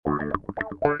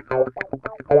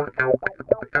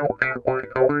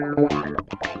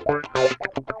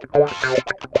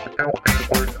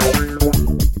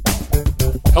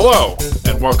Hello,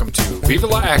 and welcome to Viva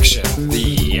La Action,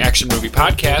 the action movie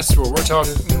podcast where we're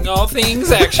talking all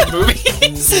things action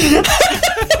movies.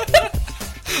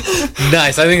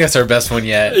 Nice, I think that's our best one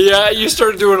yet. Yeah, you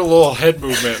started doing a little head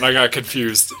movement and I got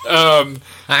confused.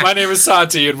 My name is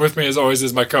Santi, and with me as always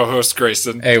is my co-host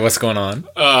Grayson. Hey, what's going on?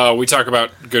 We talk about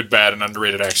good, bad, and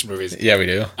underrated action movies. Yeah, we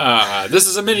do. This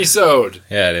is a Minisode.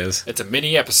 Yeah, it is. It's a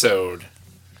mini episode.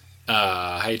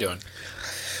 How you doing?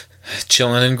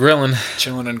 Chilling and grilling.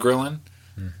 Chilling and grilling?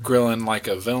 Mm-hmm. Grilling like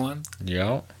a villain?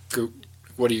 Yeah.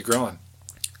 What are you grilling?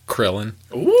 Krillin.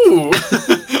 Ooh!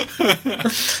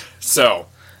 So,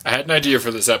 I had an idea for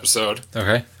this episode.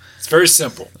 Okay. It's very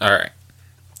simple. All right.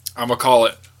 I'm going to call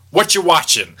it What You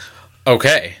Watchin'.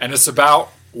 Okay. And it's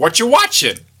about what you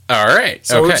watching. All right.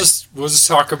 So okay. we'll just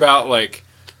talk about like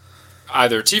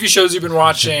either TV shows you've been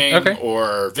watching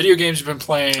or video games you've been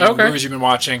playing, movies you've been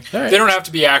watching. Right. They don't have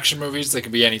to be action movies. They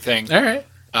can be anything. All right.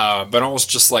 But almost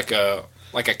just like a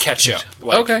catch up.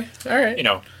 Like, okay. All right. You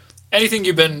know, anything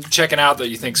you've been checking out that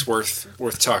you think's worth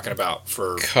talking about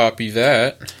for copy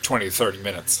that 20 to 30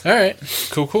 minutes. All right.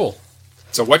 Cool.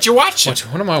 So what you watching?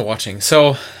 What am I watching?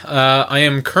 So I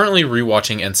am currently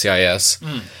rewatching NCIS.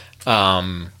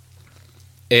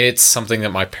 It's something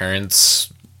that my parents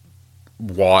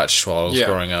watched while I was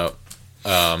growing up.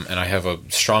 And I have a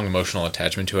strong emotional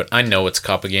attachment to it. I know it's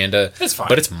propaganda. That's fine.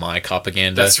 But it's my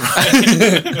propaganda. That's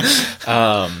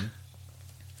right.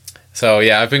 So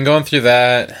yeah, I've been going through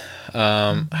that.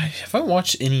 I haven't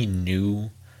watched any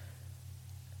new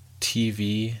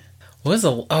TV. What is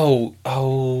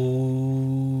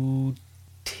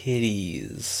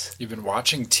titties. You've been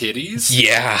watching titties?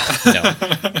 Yeah.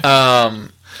 No.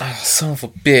 Son of a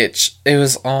bitch. It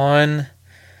was on...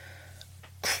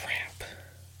 Crap.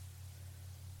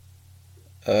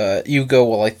 You go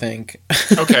while I think.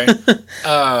 Okay.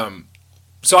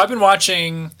 So I've been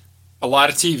watching a lot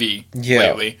of TV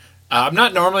lately. I'm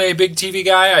not normally a big TV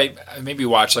guy. I maybe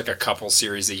watch like a couple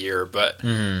series a year, but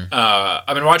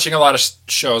I've been watching a lot of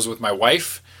shows with my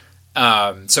wife.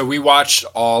 So we watched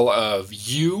all of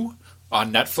You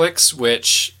on Netflix,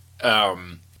 which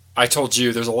I told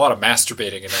you there's a lot of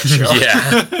masturbating in that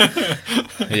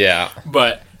show. Yeah.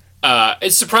 But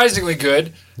it's surprisingly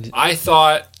good. I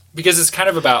thought, because it's kind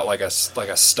of about like a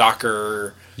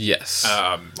stalker,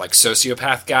 like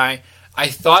sociopath guy. I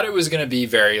thought it was going to be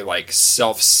very like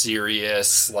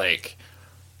self-serious, like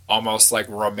almost like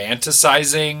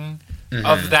romanticizing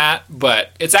of that,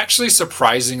 but it's actually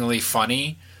surprisingly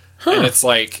funny, and it's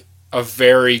like a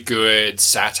very good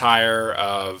satire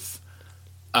of,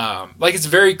 like it's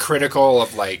very critical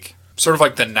of like sort of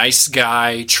like the nice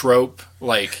guy trope,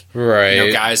 like you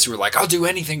know, guys who are like, I'll do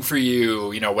anything for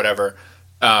you, you know, whatever.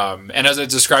 And as I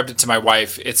described it to my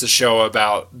wife, it's a show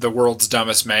about the world's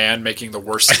dumbest man making the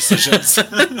worst decisions.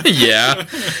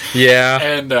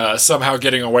 And somehow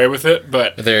getting away with it.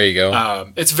 But there you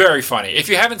go. It's very funny. If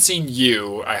you haven't seen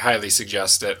You, I highly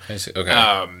suggest it.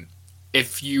 Okay.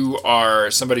 If you are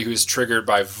somebody who's triggered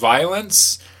by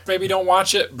violence, maybe don't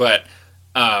watch it. But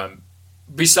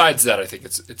besides that, I think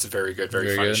it's a very good,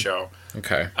 very funny show.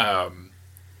 Okay.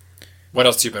 What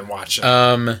else have you been watching?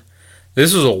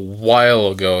 This was a while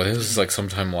ago. This was like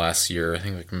sometime last year. I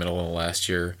think like middle of last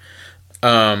year.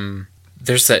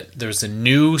 There's a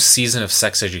new season of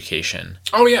Sex Education.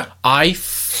 Oh yeah. I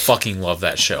fucking love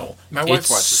that show. My wife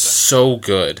watches that. So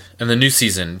good. And the new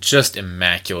season, just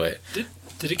immaculate.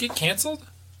 Did it get canceled?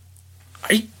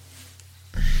 Are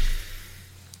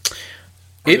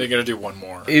they going to do one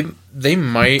more? They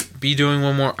might be doing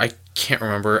one more. I can't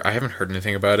remember. I haven't heard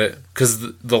anything about it. Because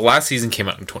the last season came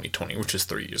out in 2020, which is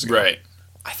 3 years ago. Right.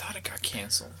 I thought it got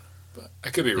canceled. But I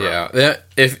could be wrong. Yeah.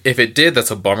 If it did, that's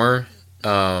a bummer.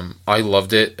 I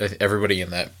loved it. Everybody in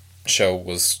that show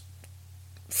was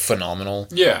phenomenal.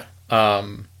 Yeah.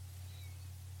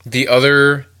 The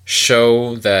other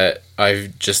show that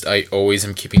I always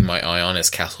am keeping my eye on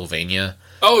is Castlevania.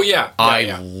 Oh, yeah.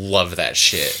 I love that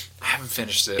shit. I haven't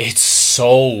finished it. It's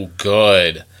so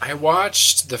good. I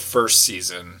watched the first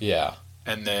season. Yeah.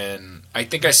 And then I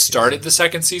think I started the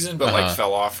second season, but like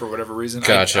fell off for whatever reason.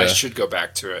 Gotcha. I should go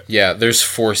back to it. Yeah, there's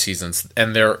 4 seasons,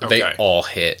 and they all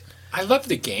hit. I love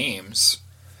the games.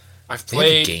 I've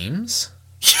played games.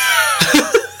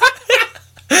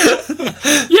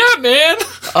 Yeah, man.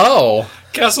 Oh,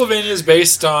 Castlevania is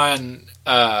based on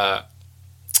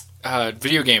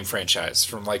video game franchise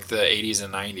from like the 80s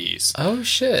and 90s. Oh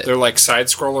shit! They're like side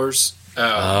scrollers.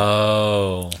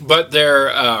 But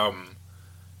they're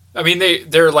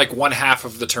they're like one half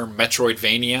of the term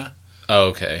Metroidvania. Oh,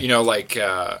 okay. You know, like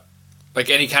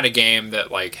any kind of game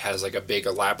that like has like a big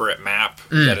elaborate map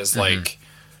that is like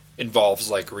involves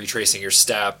like retracing your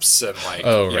steps and like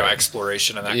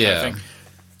exploration and that kind of thing.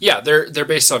 Yeah, they're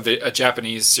based on a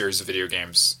Japanese series of video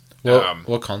games.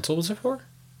 What console was it for?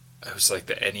 It was like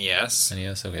the NES.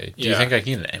 NES, okay. Do you think I can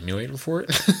get an emulator for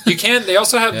it? You can. They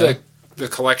also have the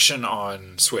collection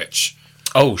on Switch.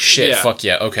 Oh shit! Yeah. Fuck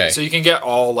yeah! Okay. So you can get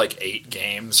all like 8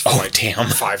 games for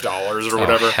 $5 or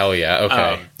whatever. Hell yeah!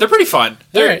 Okay. They're pretty fun.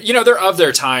 They're they're of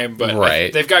their time,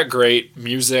 but they've got great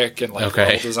music and like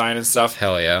level design and stuff.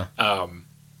 Hell yeah!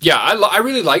 I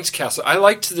really liked Castle. I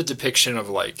liked the depiction of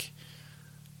like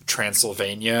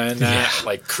Transylvania and that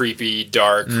like creepy,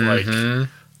 dark, like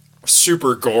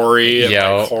super gory and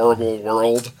like horrible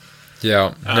world.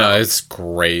 Yeah, no, it's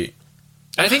great.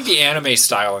 I think the anime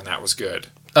style in that was good.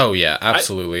 Oh, yeah,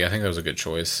 absolutely. I think that was a good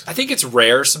choice. I think it's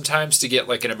rare sometimes to get,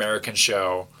 like, an American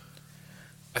show.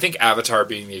 I think Avatar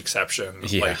being the exception.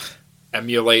 Like,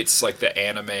 emulates, like, the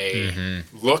anime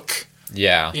look.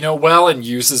 Yeah. Well and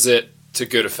uses it to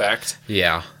good effect.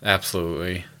 Yeah,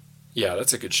 absolutely. Yeah,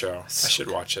 that's a good show. I should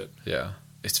watch it. Yeah,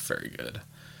 it's very good.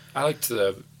 I liked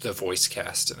the voice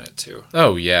cast in it, too.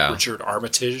 Oh, yeah. Richard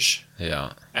Armitage.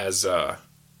 Yeah. As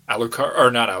Alucard.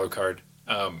 Or not Alucard.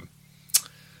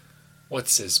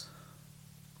 What's his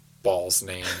ball's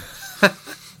name?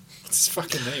 What's his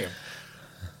fucking name?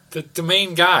 The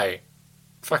main guy.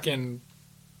 Fucking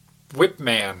Whip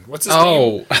Man. What's his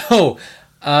name?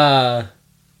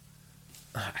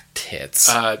 Tits.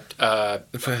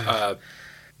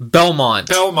 Belmont.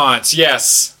 Belmont,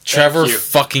 yes. Trevor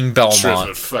fucking Belmont.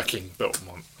 Trevor fucking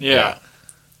Belmont. Yeah.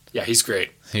 Yeah, he's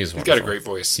great. He's got a great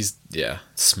voice. He's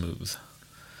smooth.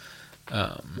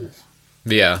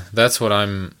 Yeah, that's what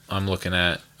I'm looking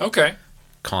at. Okay.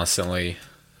 Constantly.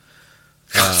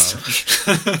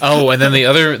 And then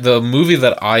the movie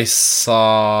that I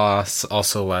saw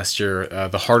also last year,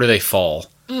 The Harder They Fall.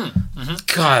 God,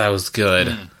 that was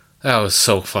good. That was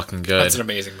so fucking good. That's an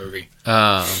amazing movie.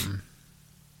 The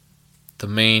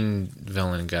main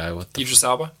villain guy, Idris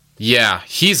Elba? Yeah,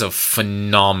 he's a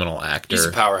phenomenal actor. He's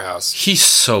a powerhouse. He's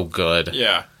so good.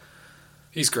 Yeah.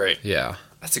 He's great. Yeah.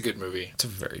 That's a good movie. It's a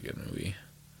very good movie.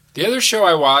 The other show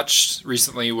I watched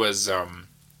recently was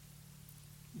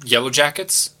Yellow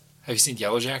Jackets. Have you seen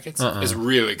Yellow Jackets? It's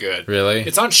really good. Really?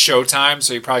 It's on Showtime,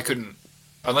 so you probably couldn't,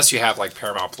 unless you have like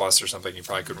Paramount Plus or something, you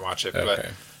probably couldn't watch it. Okay.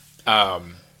 But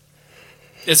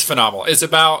it's phenomenal. It's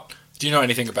about, do you know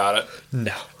anything about it?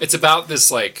 No. It's about this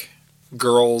like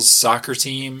girls soccer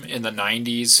team in the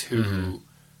 90s who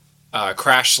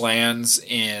crash lands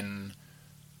in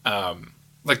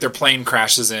like their plane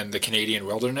crashes in the Canadian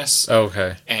wilderness. Oh,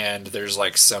 okay. And there's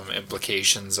like some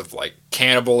implications of like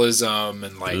cannibalism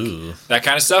and like that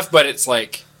kind of stuff, but it's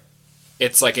like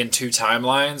in 2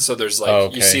 timelines. So there's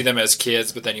like you see them as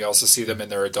kids, but then you also see them in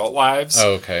their adult lives.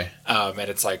 Oh, okay. And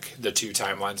it's like the 2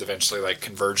 timelines eventually like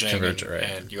converging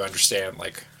and you understand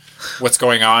like what's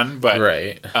going on, but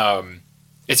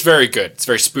it's very good. It's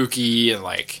very spooky and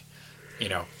like,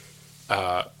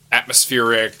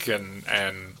 atmospheric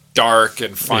and dark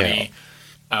and funny.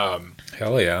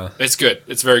 Hell yeah. It's good.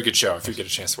 It's a very good show if you get a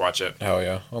chance to watch it. Hell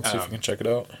yeah. I'll see if we can check it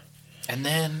out. And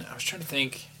then I was trying to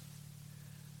think.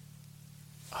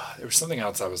 There was something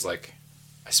else I was like,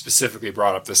 I specifically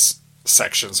brought up this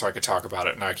section so I could talk about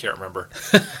it, and I can't remember.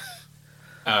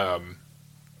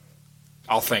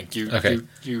 I'll think. You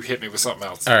hit me with something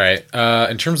else. All right.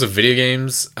 In terms of video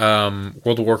games,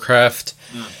 World of Warcraft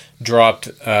dropped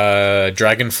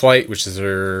Dragonflight, which is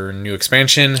their new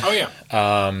expansion. Oh,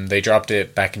 yeah. They dropped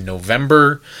it back in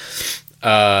November.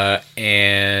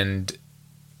 And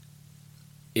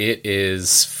it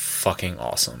is fucking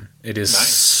awesome. It is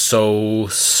so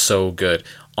good.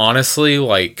 Honestly,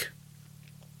 like...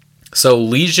 So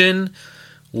Legion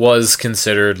was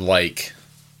considered, like,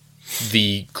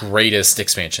 the greatest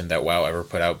expansion that WoW ever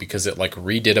put out because it, like,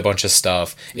 redid a bunch of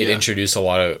stuff. It introduced a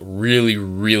lot of really,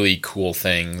 really cool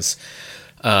things.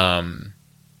 And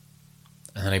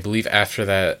then I believe after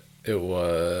that, it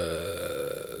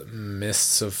was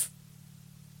Mists of...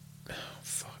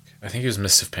 I think it was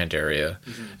Mists of Pandaria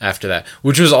after that,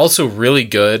 which was also really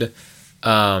good.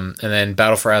 And then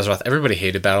Battle for Azeroth. Everybody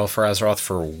hated Battle for Azeroth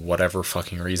for whatever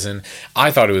fucking reason.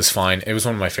 I thought it was fine. It was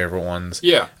one of my favorite ones.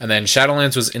 Yeah. And then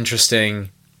Shadowlands was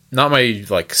interesting. Not my,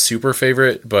 like, super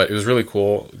favorite, but it was really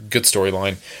cool. Good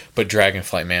storyline. But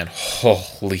Dragonflight, man,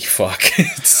 holy fuck.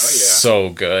 It's so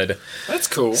good. That's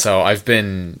cool. So I've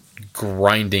been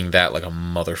grinding that like a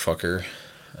motherfucker.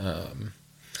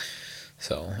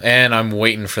 And I'm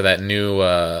waiting for that new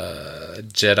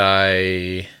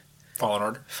Jedi...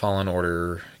 Fallen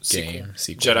Order game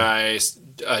sequel.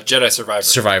 Jedi Survivor.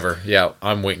 Survivor, yeah.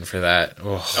 I'm waiting for that.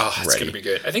 It's going to be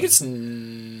good. I think it's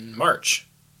March.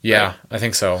 Yeah, right? I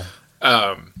think so.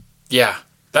 Yeah,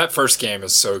 that first game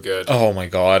is so good. Oh my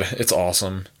god, it's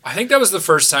awesome. I think that was the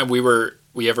first time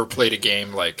we ever played a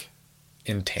game like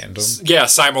in tandem. Yeah,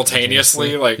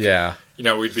 simultaneously. Like, yeah,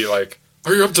 we'd be like,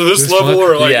 "Are you up to this level?"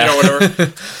 Or like, whatever.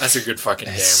 That's a good fucking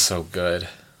game. It's so good.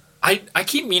 I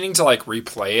keep meaning to like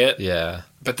replay it. Yeah,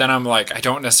 but then I'm like, I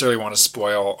don't necessarily want to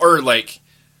spoil or like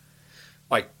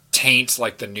taint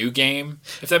like the new game,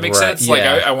 if that makes sense. Yeah.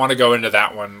 Like I want to go into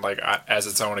that one like as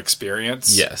its own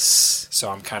experience. Yes. So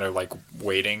I'm kind of like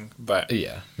waiting, but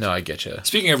yeah, no, I get you.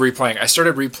 Speaking of replaying, I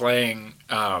started replaying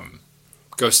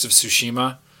Ghost of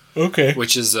Tsushima. Okay.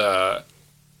 Which is for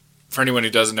anyone who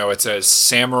doesn't know, it's a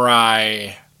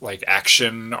samurai like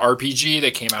action RPG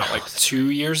that came out like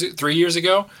 3 years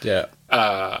ago. Yeah.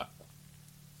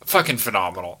 Fucking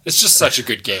phenomenal. It's just such a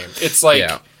good game. It's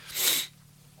like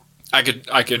I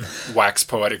could wax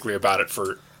poetically about it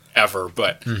forever,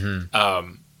 but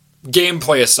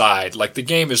gameplay aside, like the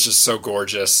game is just so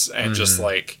gorgeous and just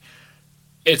like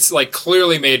it's like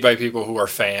clearly made by people who are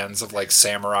fans of like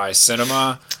samurai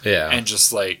cinema. Yeah. And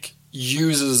just like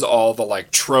uses all the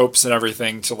like tropes and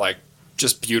everything to like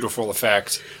just beautiful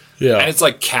effect. Yeah. And it's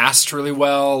like cast really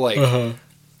well. Like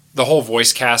the whole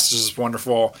voice cast is just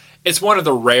wonderful. It's one of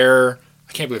the rare,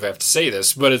 I can't believe I have to say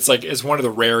this, but it's one of the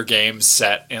rare games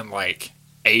set in like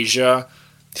Asia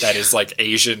that is like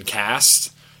Asian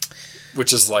cast,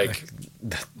 which is like,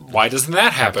 why doesn't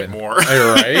that happen more?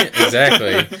 Right?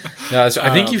 Exactly. No, I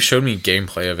think you've showed me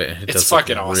gameplay of it. And it's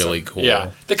fucking awesome. Really cool.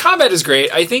 Yeah. The combat is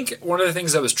great. I think one of the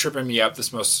things that was tripping me up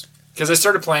because I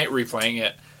started replaying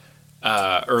it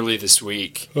early this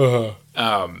week. I've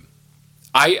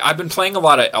been playing a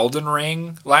lot of Elden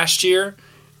Ring last year,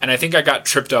 and I think I got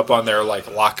tripped up on their like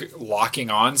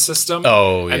locking on system.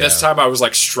 Oh, yeah. And this time I was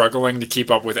like struggling to keep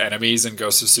up with enemies in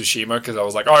Ghost of Tsushima because I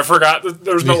was like, oh, I forgot that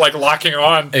there's no like locking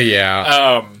on.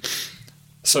 Yeah.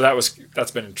 So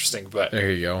that's been interesting. But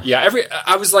there you go. Yeah,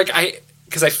 I was like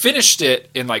because I finished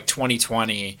it in like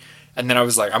 2020, and then I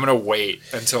was like, I'm gonna wait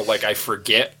until like I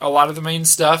forget a lot of the main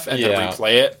stuff and then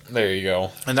replay it. There you go.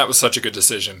 And that was such a good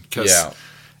decision because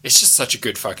it's just such a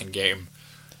good fucking game.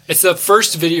 It's the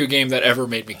first video game that ever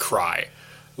made me cry.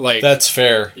 Like that's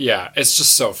fair. Yeah, it's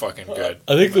just so fucking good.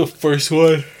 I think the first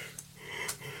one.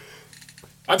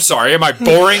 I'm sorry, am I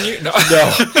boring you? No,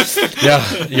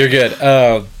 yeah, you're good.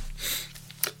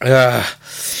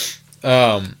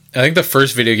 I think the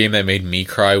first video game that made me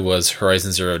cry was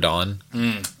Horizon Zero Dawn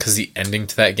because the ending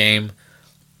to that game,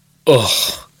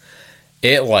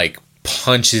 it like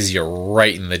punches you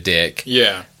right in the dick.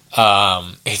 Yeah.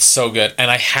 It's so good,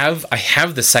 and I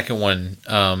have the second one,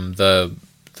 the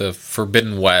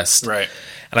Forbidden West, right?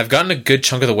 And I've gotten a good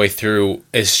chunk of the way through.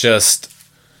 It's just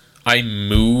I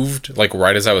moved like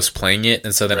right as I was playing it,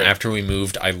 and so then after we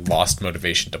moved, I lost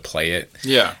motivation to play it.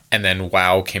 Yeah, and then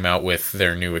WoW came out with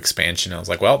their new expansion. I was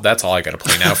like, well, that's all I got to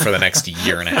play now for the next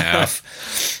year and a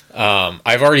half.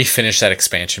 I've already finished that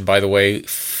expansion, by the way,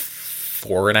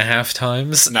 4.5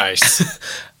 times. Nice.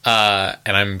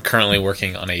 And I'm currently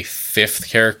working on a 5th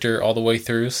character all the way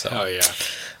through. So oh yeah,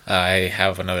 I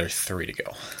have another 3 to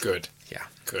go. Good. Yeah.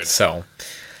 Good. So,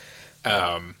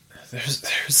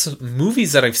 there's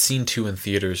movies that I've seen too in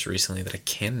theaters recently that I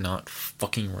cannot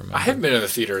fucking remember. I haven't been in the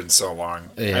theater in so long.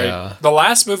 Yeah. The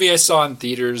last movie I saw in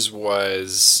theaters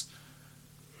was,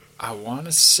 I want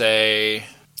to say,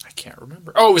 I can't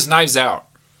remember. Oh, it was Knives Out.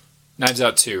 Knives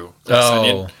Out 2.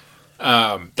 That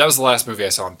was the last movie I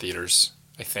saw in theaters,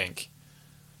 I think.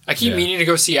 I keep meaning to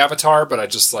go see Avatar, but I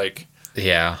just like...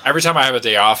 Yeah. Every time I have a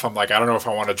day off, I'm like, I don't know if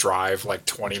I want to drive like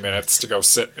 20 minutes to go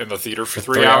sit in the theater for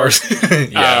 3 hours.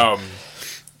 Yeah.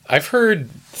 I've heard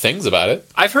things about it.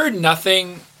 I've heard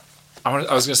nothing. I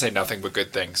was going to say nothing but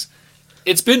good things.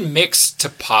 It's been mixed to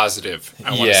positive, I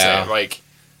want to say. Like,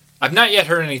 I've not yet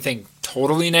heard anything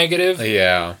totally negative.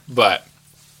 Yeah. But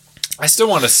I still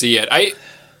want to see it.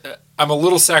 I'm a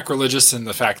little sacrilegious in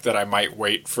the fact that I might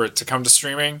wait for it to come to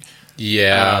streaming.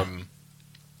 Yeah.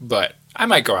 But I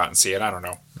might go out and see it. I don't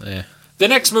know. Yeah. The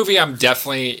next movie, I'm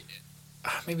definitely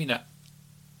maybe not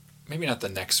the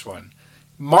next one.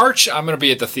 March, I'm going to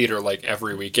be at the theater like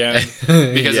every weekend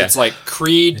because it's like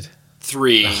Creed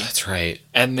 3. Oh, that's right.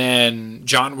 And then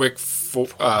John Wick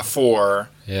 4.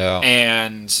 Yeah.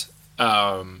 And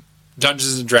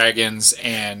Dungeons and Dragons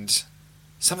and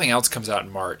something else comes out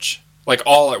in March. Like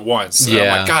all at once. And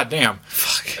I'm like, God damn.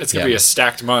 Fuck. It's going to be a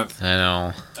stacked month. I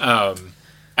know.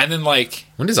 And then like...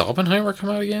 When does Oppenheimer come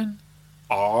out again?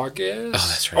 August? Oh,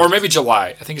 that's right. Or maybe July.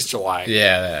 I think it's July.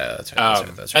 Yeah, that's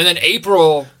right. That's right. And then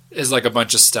April is like a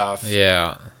bunch of stuff.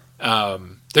 Yeah.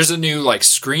 There's a new like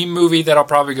Scream movie that I'll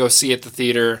probably go see at the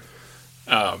theater.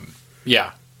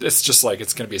 Yeah. it's just like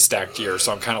it's going to be a stacked year,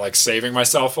 so I'm kind of like saving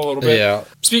myself a little bit. Yeah.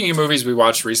 Speaking of movies we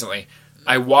watched recently,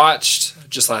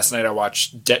 just last night I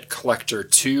watched Debt Collector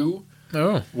 2.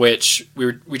 Oh. Which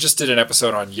we just did an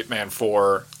episode on Yip Man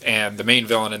 4, and the main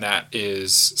villain in that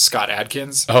is Scott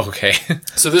Adkins. Oh, okay.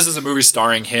 So this is a movie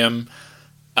starring him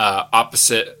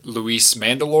opposite Luis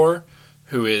Mandalore,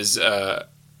 who is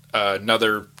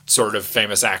another sort of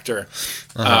famous actor.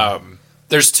 Uh-huh.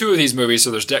 There's 2 of these movies.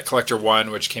 So there's Debt Collector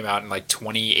 1, which came out in like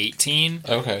 2018.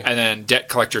 Okay. And then Debt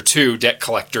Collector 2, Debt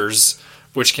Collectors,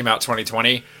 which came out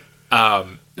 2020.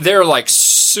 They're like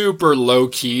super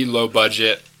low-key,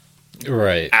 low-budget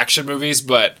action movies,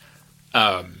 but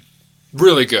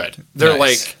really good. They're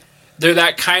like, they're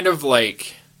that kind of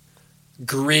like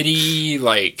gritty,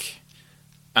 like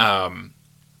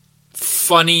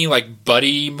funny, like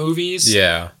buddy movies.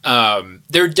 Yeah.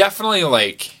 They're definitely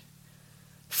like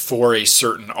for a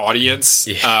certain audience.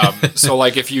 Yeah. So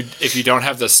like if you don't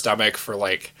have the stomach for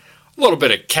like a little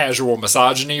bit of casual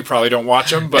misogyny, you probably don't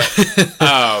watch them. But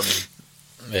yeah.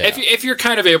 If you're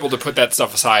kind of able to put that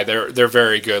stuff aside, they're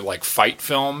very good, like fight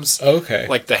films. Okay.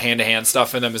 Like the hand-to-hand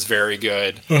stuff in them is very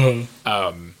good.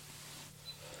 Uh-huh.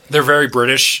 They're very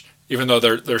British, even though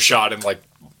they're shot in like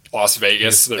Las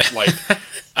Vegas. They're like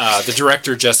the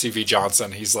director Jesse V.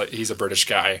 Johnson. He's a British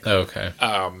guy. Okay.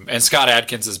 And Scott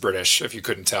Adkins is British, if you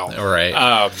couldn't tell. All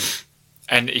right.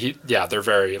 And they're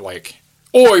very like,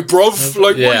 "Oi, bruv,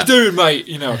 like what you doing, mate?"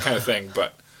 Kind of thing.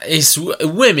 But it's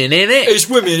women in it. It's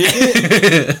women in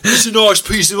it. It's a nice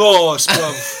piece of arse,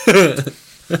 bruv.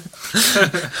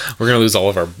 We're gonna lose all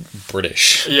of our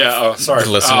British. Yeah. Oh, sorry.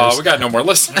 Listeners. We got no more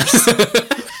listeners.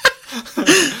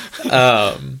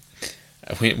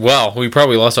 We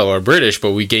probably lost all our British,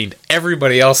 but we gained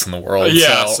everybody else in the world.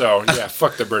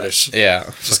 Fuck the British. Yeah,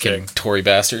 just kidding. Tory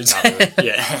bastards. Really.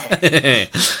 Yeah.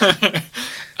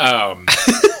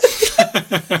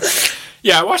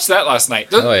 Yeah, I watched that last night.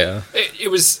 Oh yeah,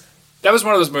 that was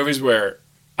one of those movies where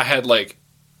I had like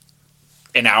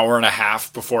an hour and a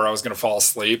half before I was going to fall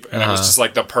asleep, and it was just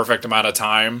like the perfect amount of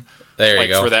time. There you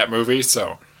go for that movie.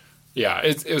 So yeah,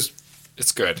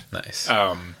 it's good. Nice.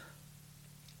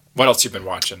 What else you been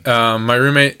watching? My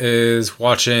roommate is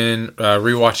rewatching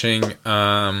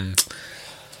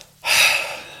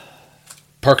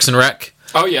Parks and Rec.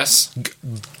 Oh yes,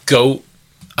 GOAT.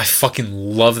 I fucking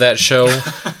love that show.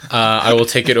 I will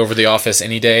take it over The Office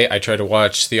any day. I tried to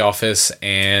watch The Office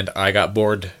and I got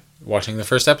bored watching the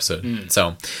first episode.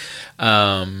 So,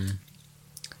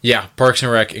 yeah, Parks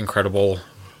and Rec, incredible.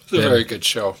 It's a very good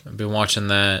show. I've been watching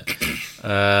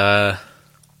that.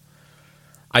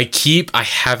 I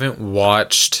haven't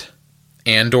watched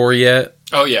Andor yet.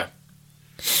 Oh, yeah.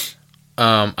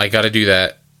 I got to do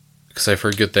that because I've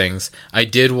heard good things. I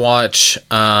did watch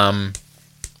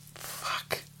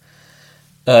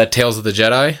Tales of the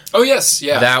Jedi. Oh, yes,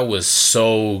 yeah. That was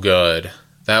so good.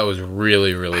 That was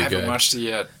really, really good. I haven't watched it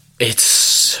yet. It's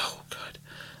so good.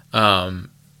 I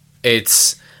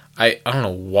don't know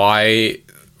why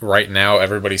right now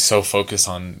everybody's so focused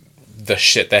on the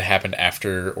shit that happened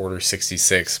after Order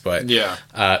 66, but yeah.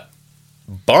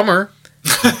 Bummer.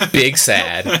 Big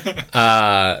sad.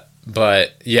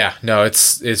 But yeah, no,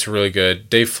 it's really good.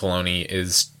 Dave Filoni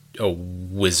is a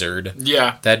wizard.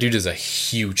 Yeah. That dude is a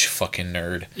huge fucking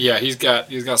nerd. Yeah, he's got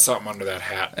something under that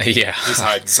hat. Yeah. He's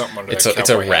hiding something under that It's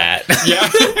a rat. Hat. Yeah.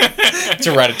 It's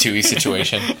a Ratatouille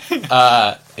situation.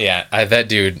 That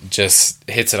dude just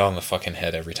hits it on the fucking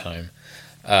head every time.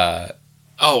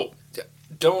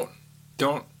 Don't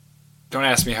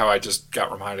ask me how I just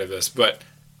got reminded of this, but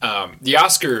the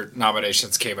Oscar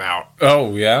nominations came out.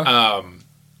 Oh, yeah?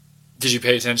 Did you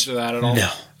pay attention to that at all?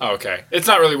 No. Oh, okay. It's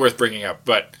not really worth bringing up,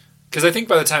 but because I think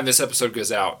by the time this episode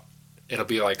goes out, it'll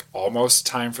be like almost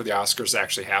time for the Oscars to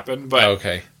actually happen. But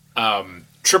okay.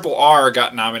 Triple R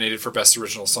got nominated for Best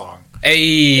Original Song.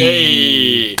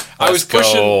 Hey! I was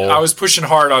pushing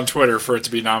hard on Twitter for it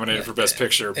to be nominated for Best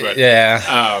Picture, but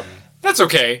yeah. That's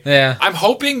okay. Yeah. I'm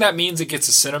hoping that means it gets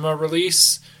a cinema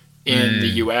release in the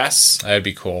US. That'd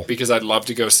be cool. Because I'd love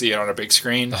to go see it on a big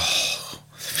screen. Oh,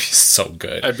 that'd be so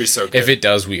good. That'd be so good. If it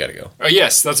does, we gotta go. Oh,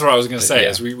 yes, that's what I was going to say.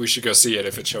 Is we should go see it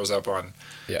if it shows up on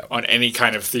any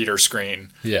kind of theater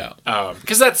screen. Yeah.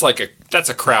 Because that's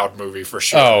a crowd movie for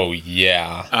sure. Oh,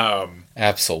 yeah.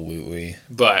 Absolutely.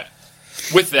 But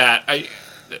with that,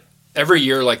 every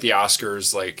year, like the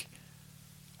Oscars, like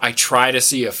I try to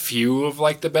see a few of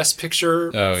like the Best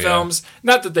Picture films.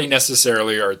 Not that they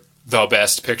necessarily are the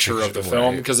best picture of the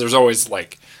film, because there's always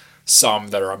like some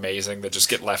that are amazing that just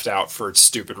get left out for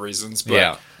stupid reasons.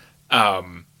 But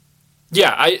so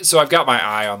I've got my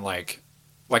eye on like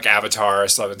Avatar. I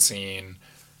still haven't seen.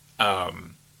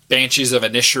 Banshees of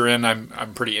Inisherin,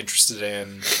 I'm pretty interested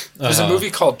in. There's a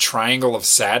movie called Triangle of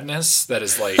Sadness that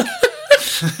is like.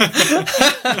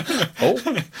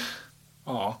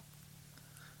 Oh.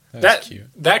 That cute.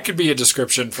 That could be a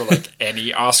description for like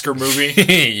any Oscar movie.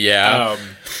 Yeah.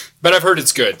 But I've heard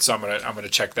it's good, so I'm gonna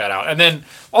check that out. And then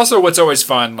also, what's always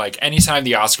fun, like anytime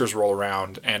the Oscars roll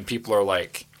around and people are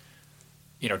like,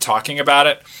 talking about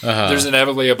it, there's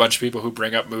inevitably a bunch of people who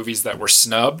bring up movies that were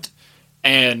snubbed.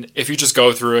 And if you just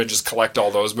go through and just collect all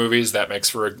those movies, that makes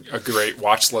for a great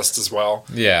watch list as well.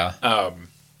 Yeah.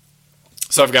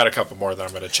 So I've got a couple more that I'm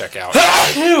going to check out.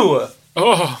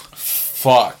 Oh,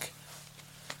 fuck.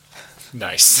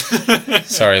 Nice.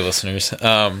 Sorry, listeners.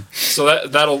 So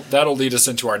that'll lead us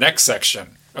into our next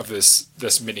section of this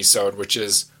minisode, which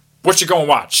is what you gonna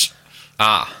watch.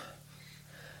 What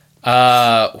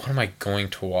am I going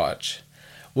to watch?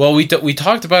 Well, we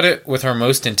talked about it with our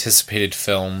most anticipated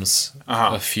films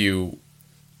a few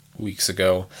weeks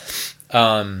ago.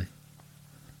 I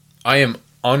am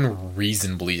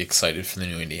unreasonably excited for the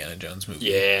new Indiana Jones movie.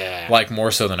 Yeah. Like,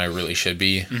 more so than I really should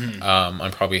be. Mm-hmm.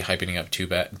 I'm probably hyping it up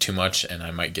too much, and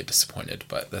I might get disappointed,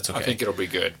 but that's okay. I think it'll be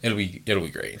good. It'll be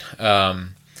great.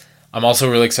 I'm also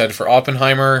really excited for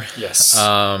Oppenheimer. Yes.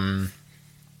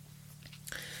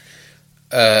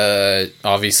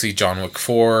 Obviously John Wick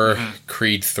 4,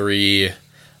 Creed 3.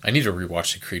 I need to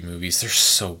rewatch the Creed movies. They're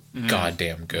so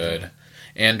goddamn good.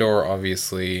 Andor,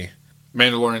 obviously.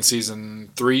 Mandalorian Season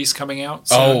 3's coming out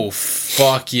soon. Oh,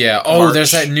 fuck yeah. Oh,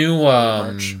 there's that new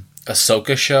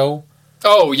Ahsoka show.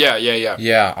 Oh, yeah.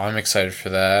 Yeah, I'm excited for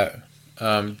that.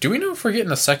 Do we know if we're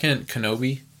getting a second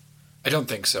Kenobi? I don't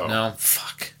think so. No?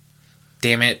 Fuck.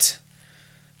 Damn it.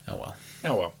 Oh,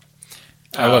 well.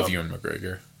 I love Ewan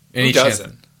McGregor. Who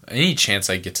doesn't? Any chance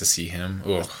I get to see him?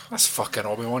 Ugh. That's fucking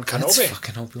Obi-Wan Kenobi. I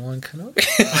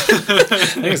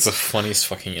think it's the funniest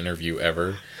fucking interview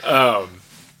ever.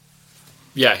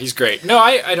 Yeah, he's great. No,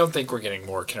 I don't think we're getting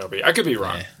more Kenobi. I could be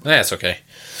wrong. That's okay.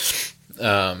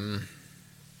 That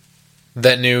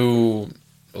new,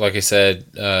 like I said,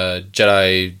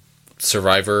 Jedi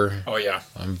Survivor. Oh, yeah.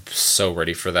 I'm so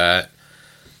ready for that.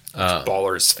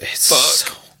 Ballers. It's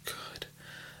so good.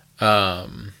 Are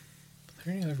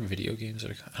there any other video games?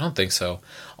 I don't think so.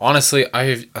 Honestly, for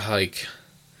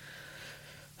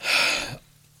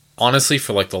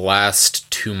like the last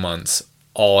 2 months,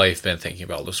 all I've been thinking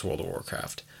about was World of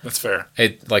Warcraft. That's fair.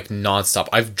 It like nonstop.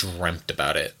 I've dreamt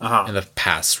about it in the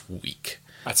past week.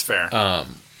 That's fair. I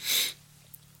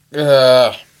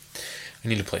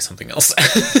need to play something else.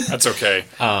 That's okay.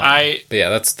 But yeah,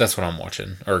 that's what I'm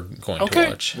watching or going to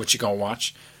watch. What you gonna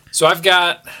watch? So I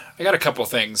got a couple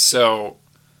things. So,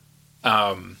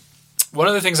 one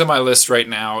of the things on my list right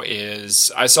now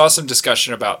is I saw some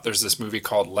discussion about there's this movie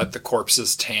called Let the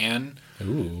Corpses Tan.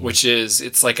 Ooh. Which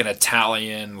it's like an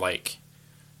Italian like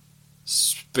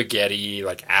spaghetti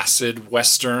like acid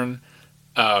western.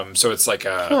 So it's like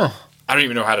I don't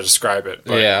even know how to describe it.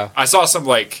 But yeah, I saw some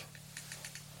like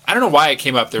I don't know why it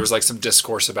came up. There was like some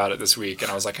discourse about it this week,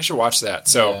 and I was like, I should watch that.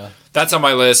 So that's on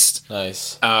my list.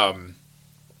 Nice.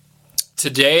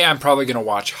 Today I'm probably gonna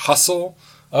watch Hustle,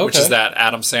 which is that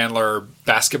Adam Sandler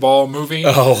basketball movie.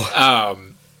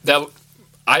 That.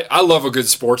 I love a good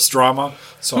sports drama,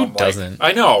 so Who doesn't?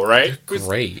 I know, right? They're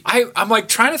great. I'm like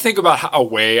trying to think about a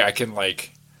way I can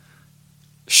like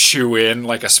shoe in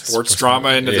like a sports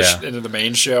drama into the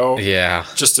main show. Yeah,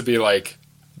 just to be like,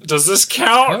 does this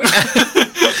count?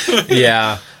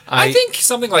 Yeah, I think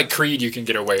something like Creed you can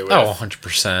get away with.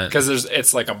 100%. Because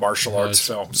it's like a martial arts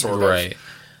film, sort of. Right.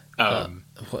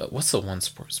 What's the one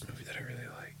sports movie that I really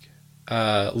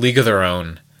like? League of Their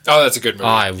Own. Oh, that's a good movie.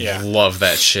 I love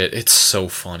that shit. It's so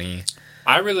funny.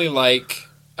 I really like,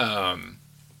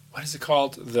 what is it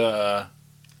called? Oh,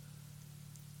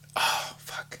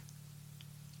 fuck.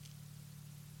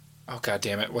 Oh, God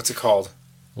damn it. What's it called?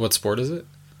 What sport is it?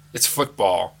 It's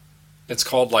football. It's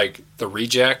called, like, The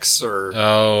Rejects, or...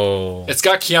 Oh. It's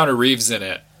got Keanu Reeves in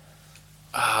it.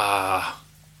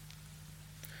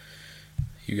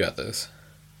 You got this.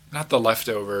 Not The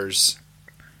Leftovers.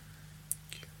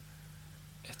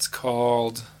 It's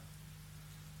called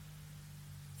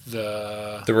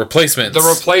The Replacements. The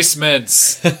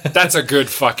Replacements. That's a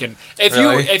good fucking.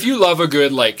 If you love a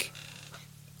good like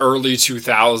early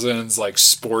 2000s like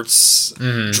sports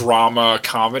drama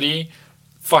comedy,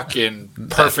 fucking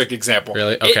perfect example.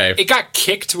 Really? Okay. It got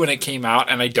kicked when it came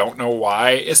out, and I don't know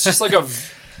why. It's just like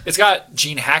it's got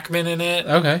Gene Hackman in it.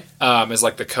 Okay. As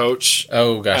like the coach.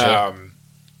 Oh, gotcha.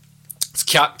 It's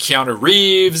Keanu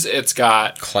Reeves. It's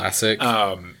got classic.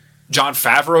 John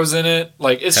Favreau's in it.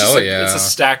 Like it's just it's a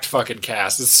stacked fucking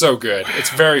cast. It's so good. Wow. It's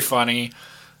very funny.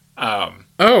 Yeah,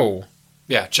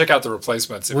 Yeah, check out The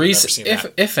Replacements if you've never seen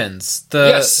that. Ifans.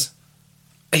 Yes.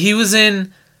 He was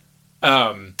in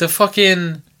the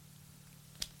fucking...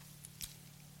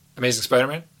 Amazing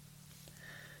Spider-Man?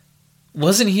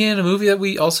 Wasn't he in a movie that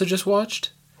we also just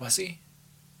watched? Was he?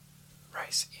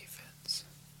 Rhys Ifans.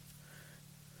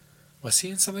 Was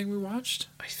he in something we watched?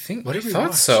 I think what did we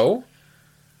thought watch? So.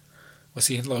 Was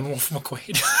he in Lone Wolf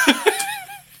McQuaid?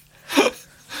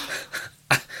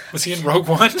 Was he in Rogue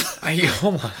One?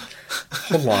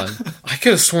 Hold on. I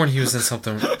could have sworn he was in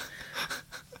something.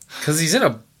 Because he's in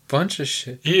a bunch of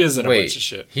shit. He is in a bunch of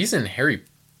shit. He's in Harry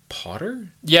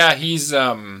Potter? Yeah, he's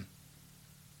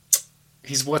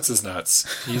what's his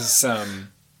nuts? He's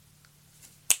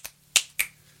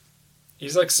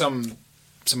like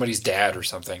somebody's dad or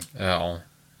something. Oh.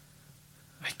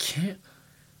 I can't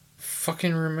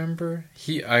fucking remember.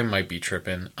 I might be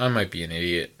tripping. I might be an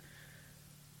idiot.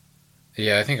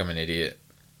 Yeah, I think I'm an idiot.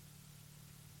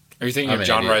 Are you thinking of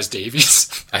John Rhys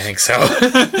Davies? I think so.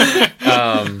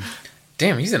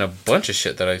 Damn, he's in a bunch of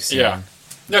shit that I've seen. Yeah.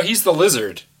 No, he's the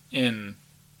lizard in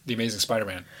The Amazing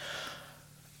Spider-Man.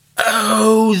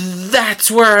 Oh,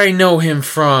 that's where I know him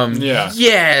from. Yeah.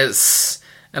 Yes.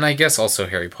 And I guess also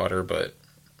Harry Potter, but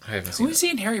I haven't seen Who is he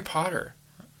in Harry Potter?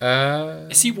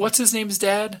 Is he what's his name's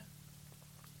dad?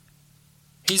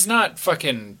 He's not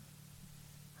fucking...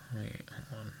 Wait,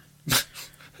 hold on.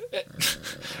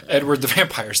 Edward the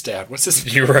Vampire's dad. What's his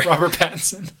name? You're right. Robert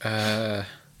Pattinson.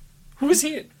 Who is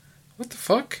he? What the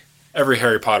fuck? Every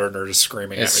Harry Potter nerd is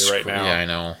screaming at me right now. Yeah, I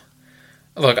know.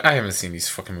 Look, I haven't seen these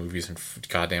fucking movies in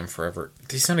goddamn forever.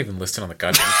 He's not even listed on the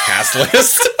goddamn cast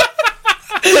list.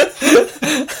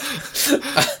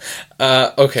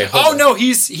 Okay. Oh no,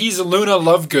 he's Luna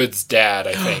Lovegood's dad,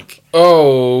 I think.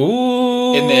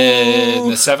 Oh. In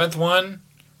the seventh one,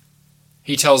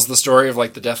 he tells the story of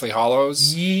like the Deathly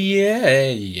Hallows.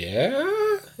 Yeah.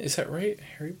 Is that right,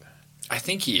 Harry? I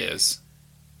think he is.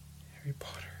 Harry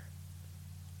Potter.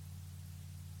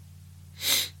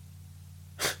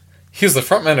 He was the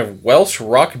frontman of Welsh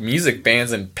rock music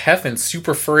bands and Peth and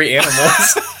Super Furry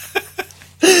Animals.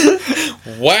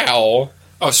 Wow.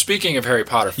 Oh, speaking of Harry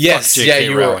Potter, yes, fuck J.K.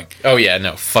 Rowling. Oh yeah,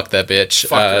 no, fuck that bitch.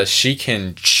 Fuck her. She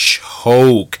can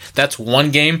choke. That's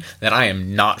one game that I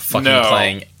am not fucking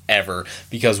playing ever.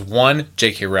 Because one,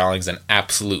 J.K. Rowling's an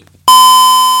absolute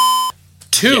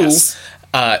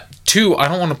Two, I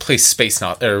don't want to play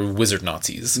wizard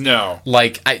Nazis. No.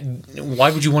 Like,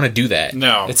 why would you want to do that?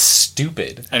 No. It's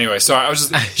stupid. Anyway, so I was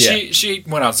just... She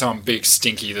went on something big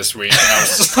stinky this week, and I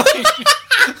was just like...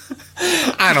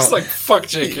 I don't... like, fuck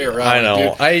J.K. Rowling, I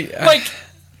know. Dude.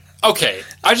 Okay,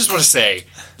 I just want to say,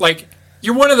 like,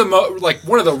 you're one of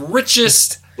the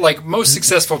richest... like, most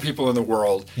successful people in the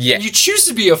world. Yeah. And you choose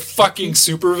to be a fucking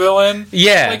supervillain.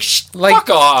 Yeah. Fuck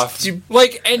off.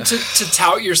 And to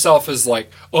tout yourself as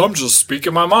like, oh, I'm just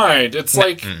speaking my mind. It's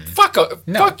like, fuck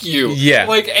you. Yeah.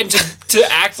 Like, and to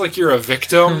act like you're a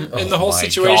victim in the whole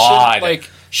situation. God. Like,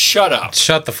 shut up.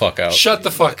 Shut the fuck up. Shut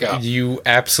the fuck up. You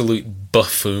absolute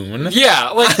buffoon. Yeah.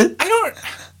 Like, I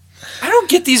don't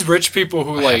get these rich people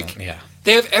who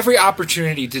they have every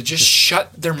opportunity to just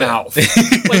shut their mouth.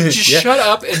 Shut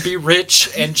up and be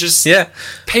rich and just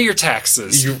pay your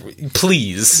taxes.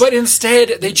 Please. But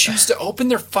instead, they choose to open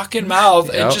their fucking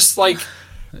mouth and just, like,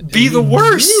 be the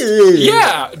worst.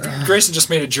 Yeah. Grayson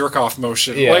just made a jerk-off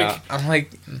motion. Yeah. I'm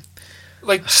like...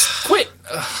 Like, just quit.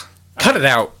 Ugh. Cut it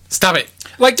out. Stop it.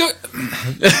 Like, don't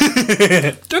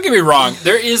get me wrong.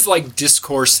 There is, like,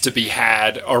 discourse to be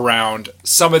had around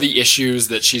some of the issues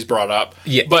that she's brought up.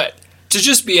 Yeah. But... to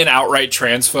just be an outright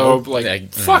transphobe,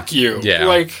 fuck you. Yeah.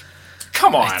 Like,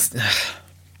 come on.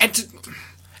 And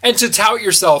to tout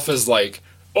yourself as like,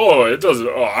 I'm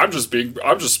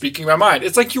just speaking my mind.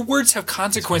 It's like your words have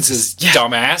consequences,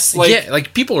 dumbass. Like,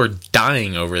 like people are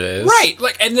dying over this. Right.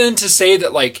 Like, and then to say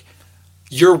that like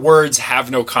your words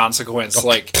have no consequence,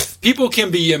 like people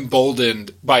can be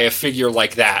emboldened by a figure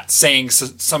like that saying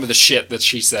some of the shit that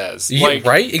she says. Like,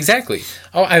 right? Exactly.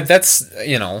 Oh, that's,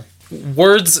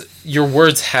 your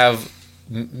words have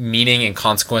meaning and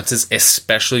consequences,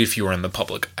 especially if you are in the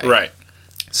public eye. Right.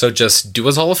 So just do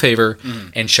us all a favor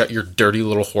and shut your dirty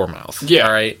little whore mouth. Yeah.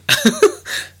 All right.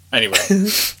 Anyway,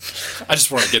 I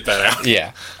just want to get that out.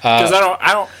 Yeah. Because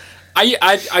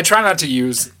I try not to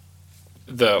use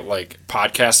the like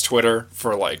podcast Twitter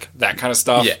for like that kind of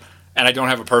stuff. Yeah. And I don't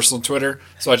have a personal Twitter,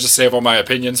 so I just save all my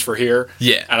opinions for here.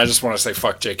 Yeah. And I just want to say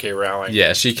fuck J.K. Rowling.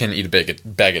 Yeah, she can eat a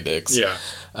bag of dicks. Yeah.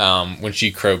 When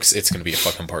she croaks, it's going to be a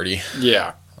fucking party.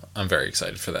 Yeah. I'm very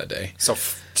excited for that day. So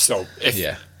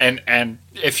if and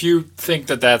if you think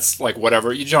that that's like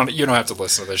whatever, you don't have to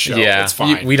listen to this show. Yeah. It's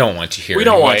fine. We don't want you here. We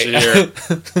don't want you here.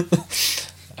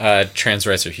 trans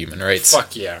rights are human rights.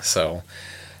 Fuck yeah. So,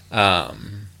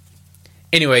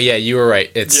 anyway, yeah, you were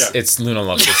right. It's Luna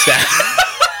Lovegood's dad.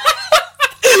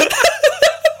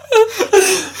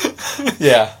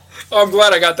 Yeah. Oh, I'm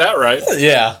glad I got that right.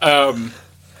 Yeah.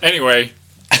 Anyway,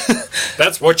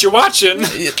 that's what you're watching.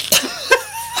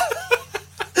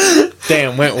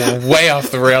 Damn, went way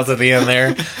off the rails at the end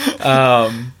there.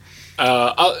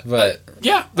 But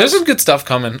yeah, there's some good stuff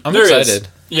coming. I'm excited.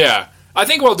 Yeah. I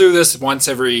think we'll do this once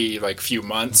every few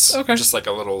months. Okay. Just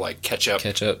a little catch up.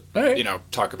 All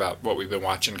right. Talk about what we've been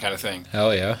watching kind of thing.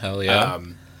 Hell yeah.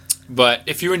 But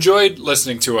if you enjoyed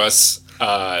listening to us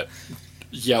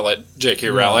yell at J.K.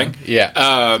 Rowling,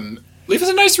 leave us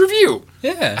a nice review.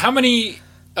 Yeah. How many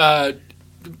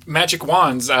magic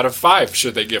wands out of 5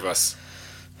 should they give us?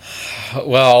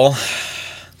 Well,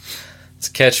 it's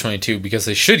a catch-22 because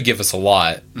they should give us a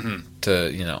lot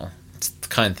to, it's the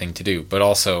kind thing to do. But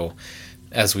also,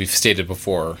 as we've stated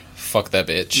before, fuck that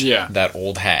bitch. Yeah. That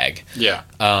old hag. Yeah.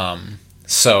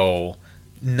 So,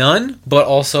 none, but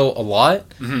also a lot.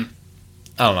 Mm-hmm.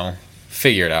 I don't know.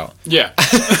 Figure it out. Yeah.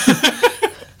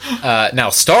 Now,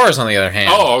 stars, on the other hand.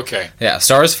 Oh, okay. Yeah,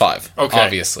 stars 5. Okay.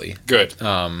 Obviously. Good.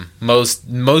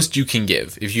 Most you can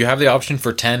give. If you have the option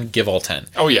for 10, give all 10.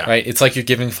 Oh, yeah. Right? It's like you're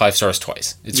giving 5 stars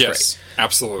twice. It's great.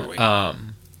 Absolutely.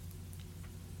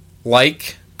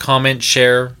 Like, comment,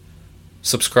 share,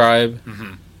 subscribe.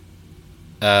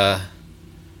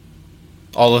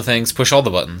 All the things. Push all the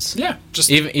buttons. Yeah. Just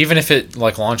even if it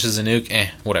launches a nuke,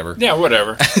 whatever. Yeah,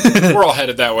 whatever. We're all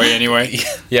headed that way anyway.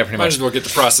 Yeah, pretty much. Might as well get the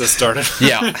process started.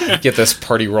 Yeah. Get this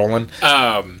party rolling.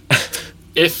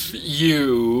 If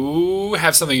you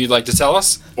have something you'd like to tell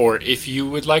us, or if you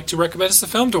would like to recommend us a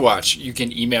film to watch, you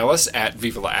can email us at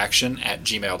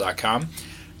vivalaaction@gmail.com.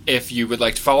 If you would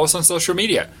like to follow us on social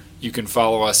media, you can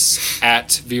follow us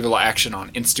at Viva La Action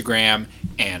on Instagram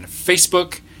and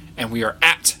Facebook, and we are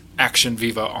at Action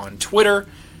Viva on Twitter.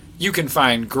 You can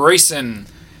find Grayson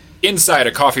inside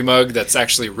a coffee mug that's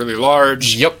actually really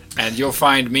large. Yep. And you'll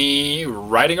find me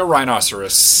riding a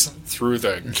rhinoceros through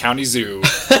the county zoo.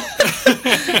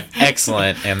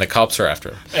 Excellent. And the cops are after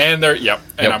him. And they're,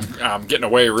 And I'm getting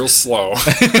away real slow.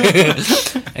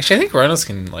 Actually, I think rhinos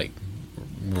can,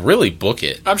 really book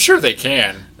it. I'm sure they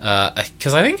can.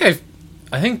 Because I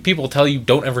think people tell you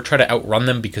don't ever try to outrun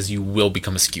them because you will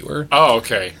become a skewer. Oh,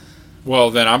 okay.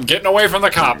 Well, then I'm getting away from the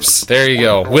cops. There you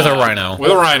go. With a rhino. With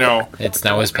a rhino. It's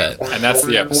now his pet. And that's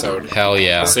the episode. Hell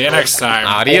yeah. See you next time.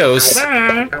 Adios.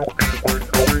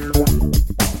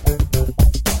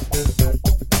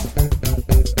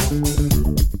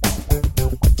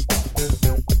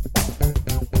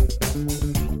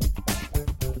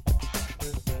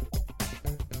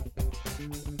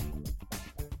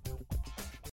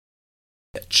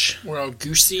 We're all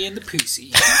goosey in the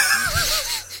poosey.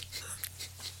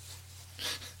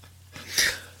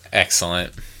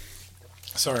 Excellent.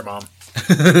 Sorry, Mom.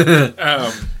 They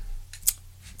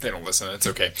don't listen. It's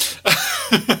okay.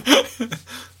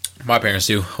 My parents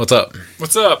do. What's up?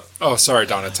 What's up? Oh, sorry,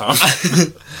 Don and Tom.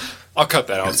 I'll cut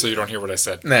that out so you don't hear what I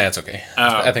said. Nah, it's okay.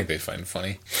 I think they find it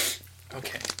funny.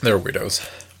 Okay. They're weirdos.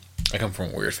 I come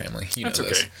from a weird family. You know That's okay.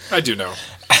 this. I do know.